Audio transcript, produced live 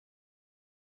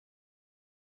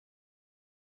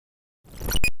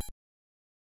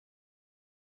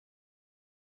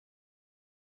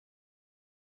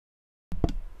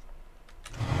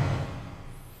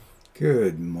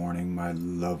Good morning, my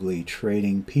lovely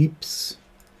trading peeps.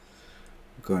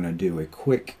 I'm gonna do a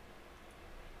quick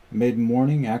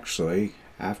mid-morning, actually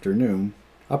afternoon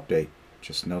update.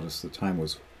 Just noticed the time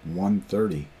was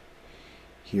 1:30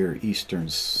 here Eastern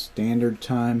Standard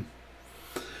Time.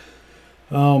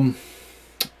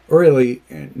 Really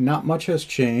not much has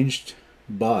changed,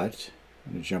 but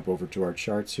I'm gonna jump over to our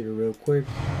charts here real quick.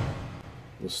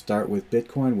 We'll start with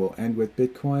Bitcoin, we'll end with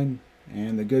Bitcoin.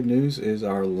 And the good news is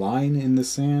our line in the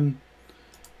sand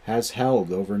has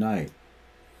held overnight.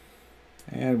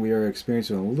 And we are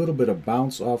experiencing a little bit of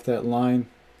bounce off that line.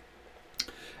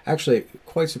 Actually,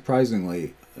 quite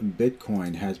surprisingly,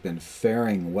 Bitcoin has been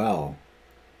faring well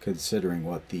considering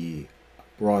what the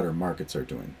broader markets are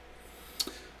doing.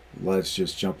 Let's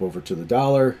just jump over to the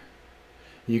dollar.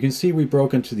 You can see we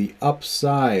broke into the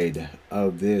upside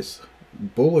of this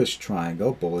bullish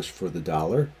triangle, bullish for the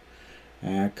dollar.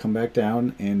 And come back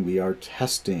down, and we are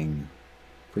testing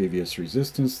previous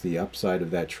resistance, the upside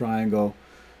of that triangle,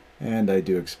 and I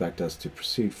do expect us to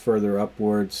proceed further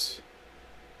upwards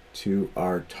to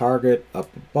our target up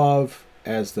above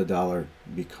as the dollar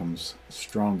becomes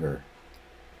stronger.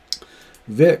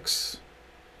 VIX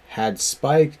had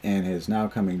spiked and is now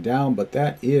coming down, but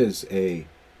that is a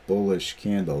bullish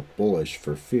candle, bullish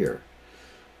for fear.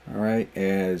 All right,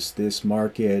 as this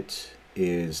market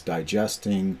is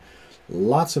digesting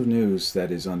lots of news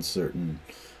that is uncertain.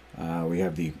 We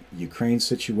have the Ukraine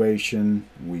situation.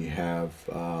 We have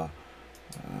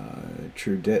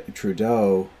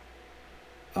Trudeau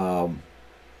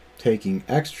taking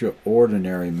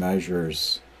extraordinary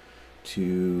measures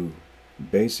to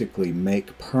basically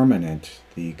make permanent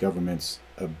the government's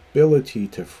ability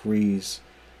to freeze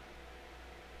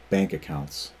bank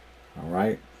accounts. All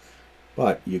right.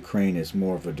 But Ukraine is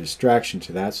more of a distraction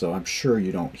to that, so I'm sure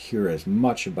you don't hear as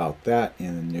much about that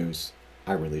in the news.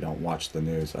 I really don't watch the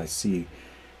news. I see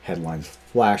headlines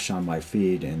flash on my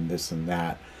feed and this and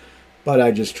that, but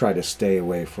I just try to stay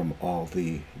away from all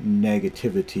the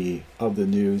negativity of the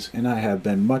news, and I have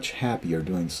been much happier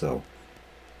doing so.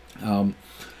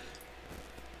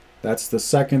 That's the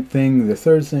second thing. The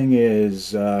third thing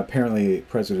is apparently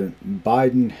President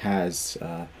Biden has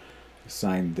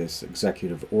signed this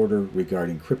executive order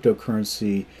regarding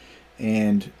cryptocurrency,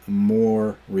 and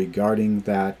more regarding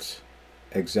that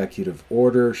executive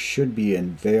order should be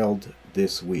unveiled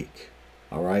this week.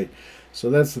 All right, so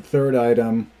that's the third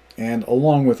item. And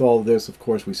along with all of this, of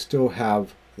course, we still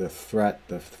have the threat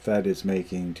the Fed is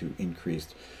making to increase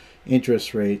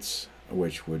interest rates,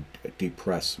 which would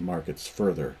depress markets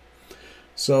further.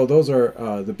 So those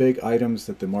are the big items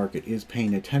that the market is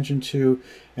paying attention to.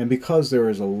 And because there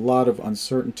is a lot of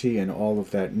uncertainty in all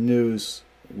of that news,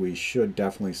 we should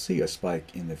definitely see a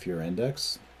spike in the fear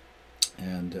index.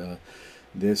 And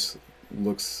this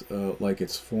looks like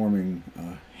it's forming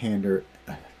a hammer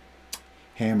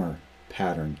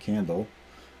pattern candle,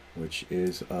 which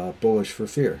is bullish for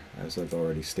fear, as I've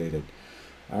already stated.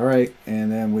 All right,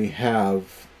 and then we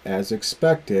have, as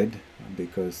expected,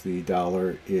 because the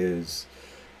dollar is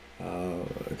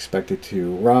expected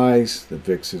to rise, the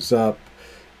VIX is up,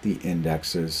 the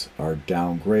indexes are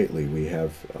down greatly. We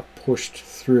have pushed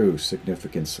through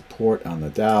significant support on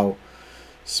the Dow.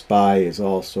 SPY is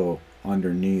also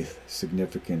underneath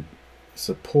significant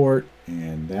support,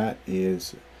 and that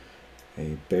is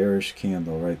a bearish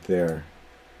candle right there.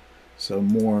 So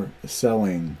more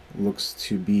selling looks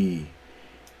to be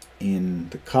in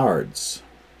the cards.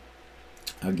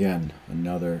 Again,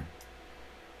 another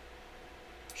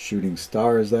shooting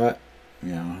star, is that?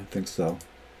 Yeah, I think so.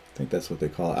 I think that's what they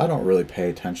call it. I don't really pay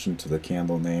attention to the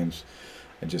candle names.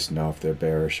 I just know if they're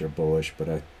bearish or bullish, but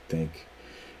I think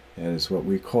that is what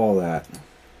we call that.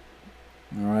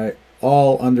 All right,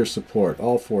 all under support.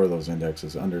 All four of those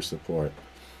indexes under support.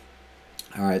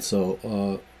 All right,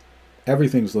 so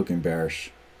everything's looking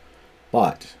bearish,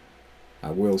 but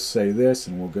I will say this,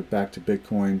 and we'll get back to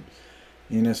Bitcoin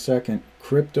in a second.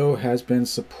 Crypto has been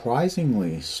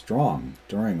surprisingly strong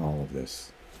during all of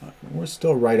this. We're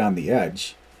still right on the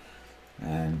edge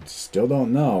and still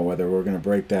don't know whether we're going to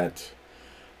break that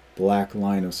black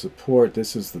line of support.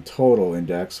 This is the total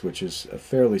index, which is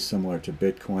fairly similar to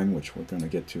Bitcoin, which we're going to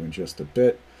get to in just a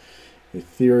bit.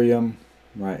 Ethereum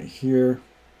right here.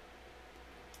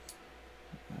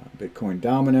 Bitcoin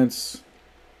dominance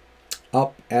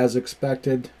up as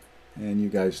expected, and you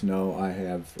guys know I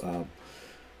have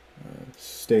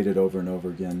stated over and over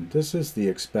again, this is the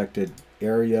expected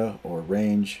area or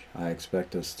range I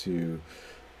expect us to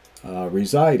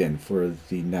reside in for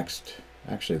the next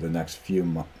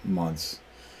few months,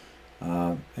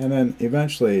 and then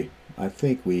eventually I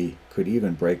think we could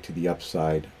even break to the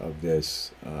upside of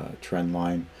this trend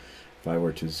line. If I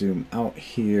were to zoom out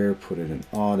here, put it in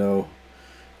auto,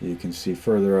 you can see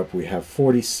further up we have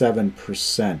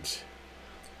 47%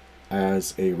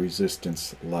 as a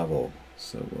resistance level.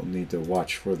 So we'll need to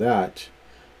watch for that.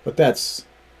 But that's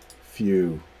a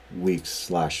few weeks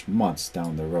 / months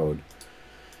down the road.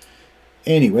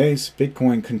 Anyways,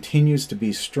 Bitcoin continues to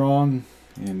be strong,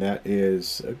 and that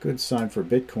is a good sign for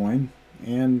Bitcoin,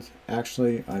 and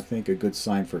actually I think a good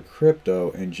sign for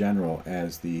crypto in general,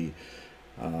 as the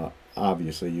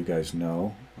obviously you guys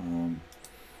know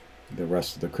the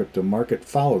rest of the crypto market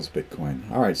follows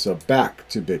Bitcoin. All right, so back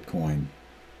to Bitcoin,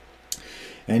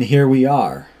 and here we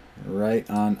are right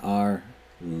on our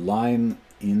line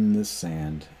in the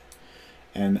sand,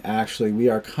 and actually we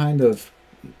are kind of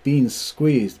being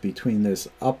squeezed between this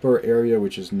upper area,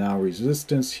 which is now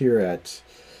resistance here at,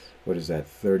 what is that,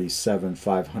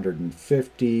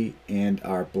 37,550, and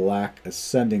our black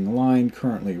ascending line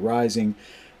currently rising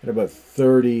at about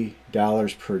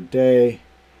 $30 per day.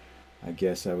 I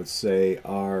guess I would say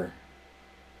our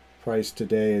price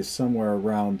today is somewhere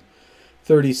around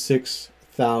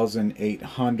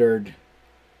 36,800.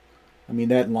 I mean,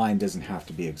 that line doesn't have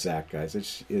to be exact,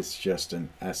 guys. It's just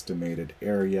an estimated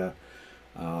area.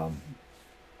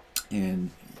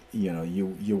 And you know,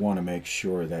 you want to make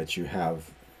sure that you have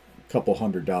a couple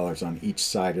 $100 on each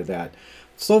side of that.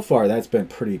 So far that's been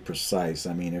pretty precise.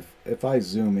 I mean, if I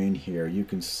zoom in here, you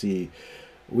can see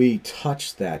we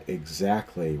touched that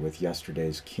exactly with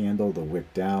yesterday's candle, the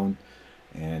wick down,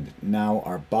 and now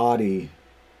our body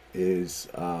is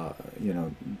you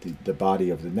know, the body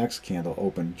of the next candle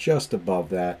opened just above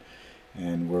that,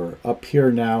 and we're up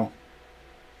here now.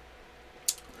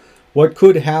 What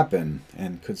could happen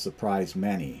and could surprise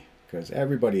many, because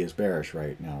everybody is bearish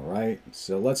right now, right?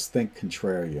 So let's think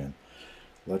contrarian.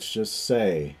 Let's just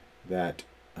say that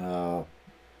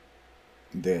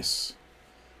this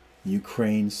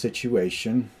Ukraine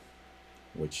situation,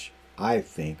 which I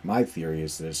think, my theory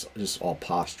is this just all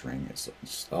posturing.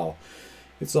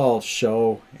 It's all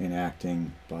show and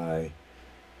acting by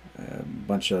a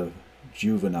bunch of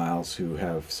juveniles who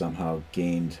have somehow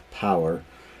gained power.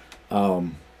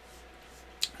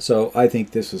 So I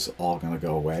think this is all going to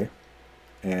go away.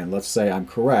 And let's say I'm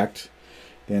correct,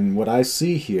 then what I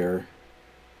see here,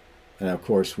 and of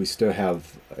course we still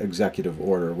have executive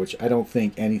order, which I don't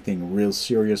think anything real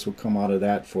serious will come out of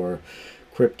that for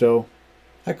crypto.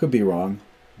 I could be wrong,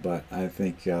 but I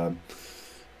think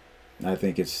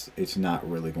it's not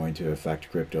really going to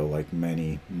affect crypto like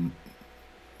many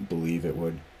believe it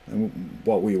would. And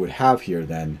what we would have here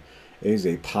then is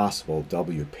a possible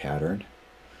W pattern,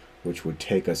 which would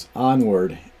take us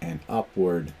onward and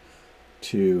upward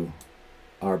to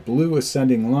our blue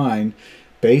ascending line,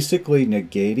 basically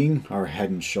negating our head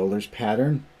and shoulders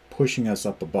pattern, pushing us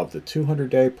up above the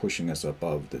 200-day, pushing us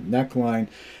above the neckline.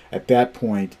 At that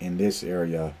point in this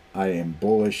area, I am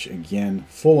bullish again,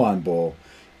 full on bull.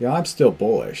 Yeah, I'm still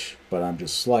bullish, but I'm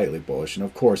just slightly bullish. And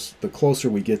of course, the closer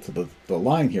we get to the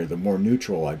line here, the more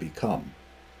neutral I become.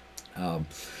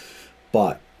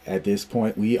 But at this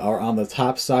point, we are on the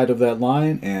top side of that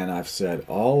line, and I've said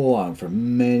all along for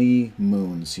many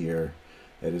moons here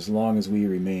that as long as we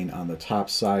remain on the top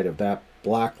side of that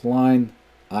black line,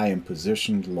 I am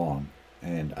positioned long,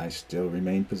 and I still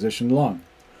remain positioned long.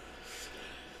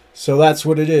 So that's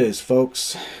what it is,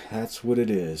 folks. That's what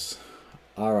it is.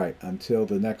 All right, until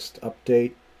the next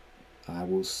update, I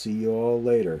will see you all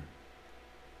later.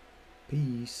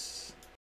 Peace.